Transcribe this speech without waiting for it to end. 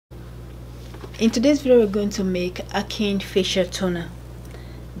In today's video, we're going to make Acne facial toner.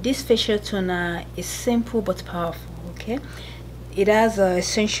 This facial toner is simple but powerful. Okay, it has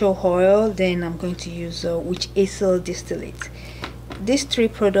essential oil. Then I'm going to use Hazel Distillate. These three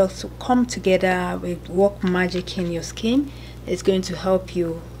products come together with work magic in your skin. It's going to help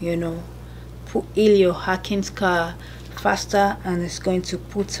you, heal your acne scar faster, and it's going to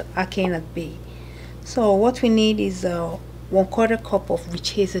put acne at bay. So what we need is 1/4 cup of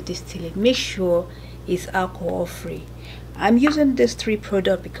Hazel Distillate. Make sure it's alcohol free. I'm using these three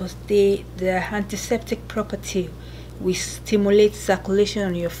products because their antiseptic property will stimulate circulation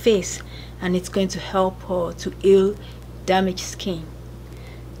on your face, and it's going to help to heal damaged skin.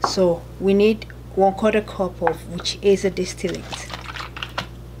 So we need 1/4 cup of Hazel Distillate.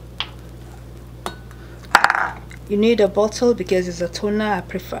 You need a bottle because it's a toner.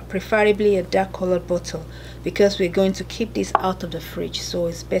 Preferably a dark colored bottle, because we're going to keep this out of the fridge, so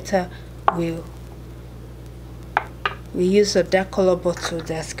it's better we use a dark color bottle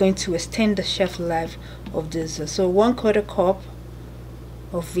that's going to extend the shelf life of this. So 1/4 cup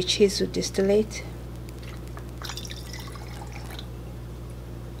of Hazel Distillate.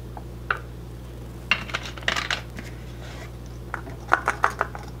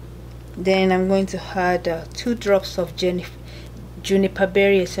 Then I'm going to add 2 drops of Juniper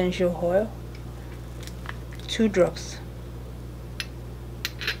berry essential oil. 2 drops.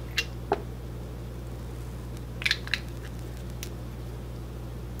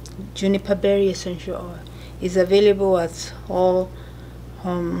 Juniper berry essential oil is available at all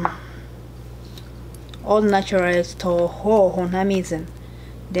natural store or on Amazon.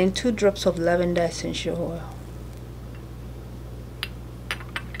 Then 2 drops of lavender essential oil.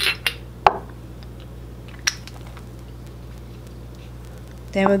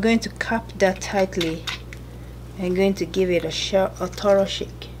 Then we're going to cap that tightly and going to give it a thorough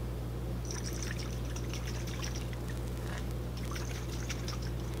shake.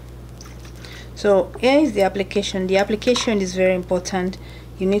 So here is the application. The application is very important.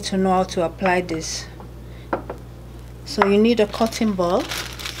 You need to know how to apply this. So you need a cotton ball.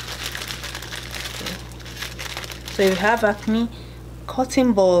 So if you have acne,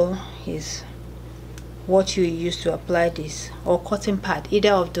 cotton ball is what you use to apply this, or cotton pad.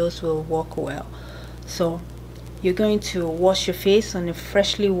 Either of those will work well. So you're going to wash your face on a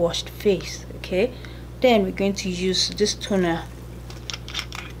freshly washed face. Okay, then we're going to use this toner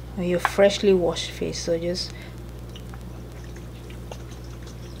on your freshly washed face. So this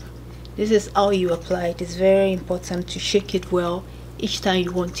is how you apply it. It's very important to shake it well each time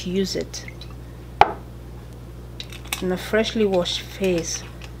you want to use it. On a freshly washed face,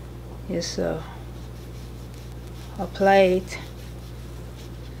 just apply it.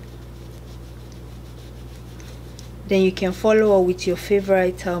 Then you can follow with your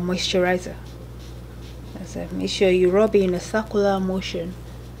favorite moisturizer. Make sure you rub it in a circular motion.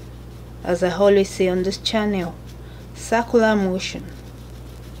 As I always say on this channel, circular motion.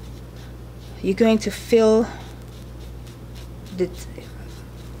 You're going to feel that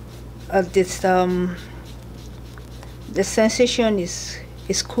the sensation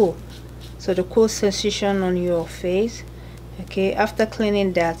is cool. So the cool sensation on your face. Okay, after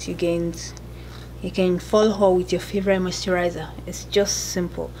cleaning that, you can follow with your favorite moisturizer. It's just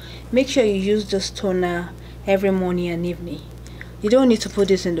simple. Make sure you use this toner every morning and evening. You don't need to put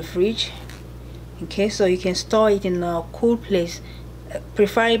this in the fridge. Okay, so you can store it in a cool place,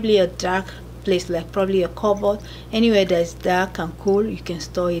 preferably a dark place, like probably a cupboard. Anywhere that's dark and cool, you can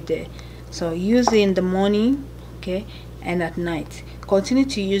store it there. So use it in the morning, okay, and at night. Continue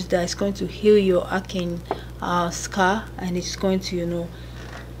to use that. It's going to heal your acne scar, and it's going to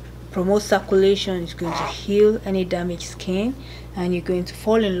promote circulation. It's going to heal any damaged skin, and you're going to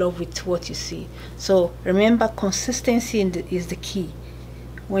fall in love with what you see. So remember, consistency is the key.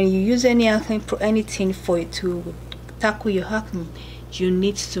 When you use anything for it to tackle your acne, you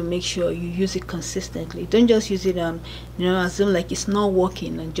need to make sure you use it consistently. Don't just use it assume like it's not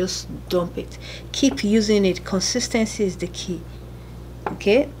working and just dump it. Keep using it. Consistency is the key.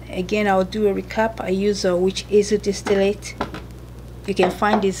 Okay, again, I'll do a recap. I use Hazel Distillate. You can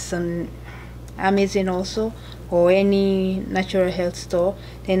find this on Amazon also, or any natural health store.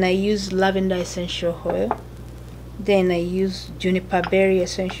 Then I use lavender essential oil. Then I use Juniper berry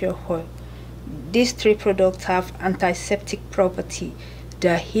essential oil. These three products have antiseptic property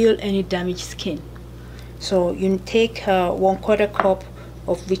that heal any damaged skin. So you take 1/4 cup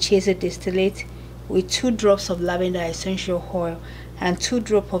of Hazel Distillate with 2 drops of lavender essential oil and 2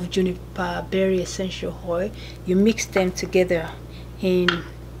 drops of Juniper berry essential oil. You mix them together in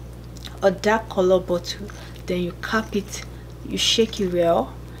a dark color bottle. Then you cap it, you shake it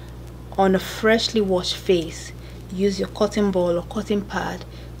well, on a freshly washed face, use your cotton ball or cotton pad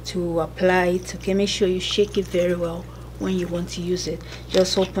to apply it. Okay, make sure you shake it very well when you want to use it.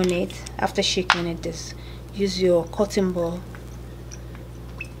 Just open it. After shaking it, just use your cotton ball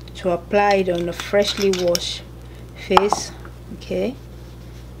to apply it on a freshly washed face. Okay,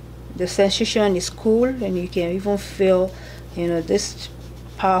 the sensation is cool, and you can even feel, you know, this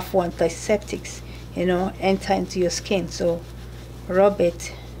powerful antiseptics, you know, enter into your skin. So rub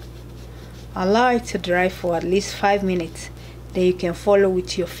it, allow it to dry for at least 5 minutes, then you can follow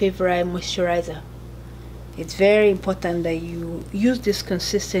with your favorite moisturizer. It's very important that you use this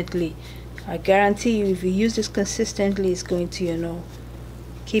consistently. I guarantee you, if you use this consistently, it's going to, you know,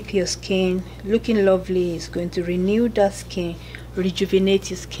 keep your skin looking lovely. It's going to renew that skin, rejuvenate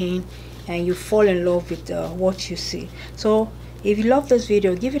your skin, and you fall in love with what you see. So if you love this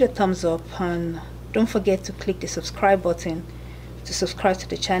video, give it a thumbs up, and don't forget to click the subscribe button to subscribe to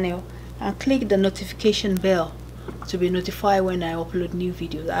the channel, and click the notification bell to be notified when I upload new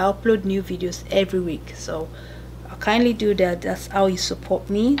videos. I upload new videos every week, so kindly do that. That's how you support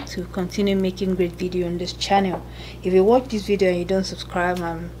me to continue making great video on this channel. If you watch this video and you don't subscribe,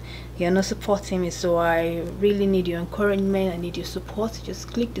 you're not supporting me, so I really need your encouragement. I need your support. Just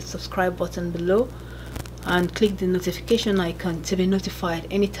click the subscribe button below and click the notification icon to be notified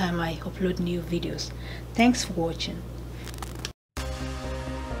anytime I upload new videos. Thanks for watching.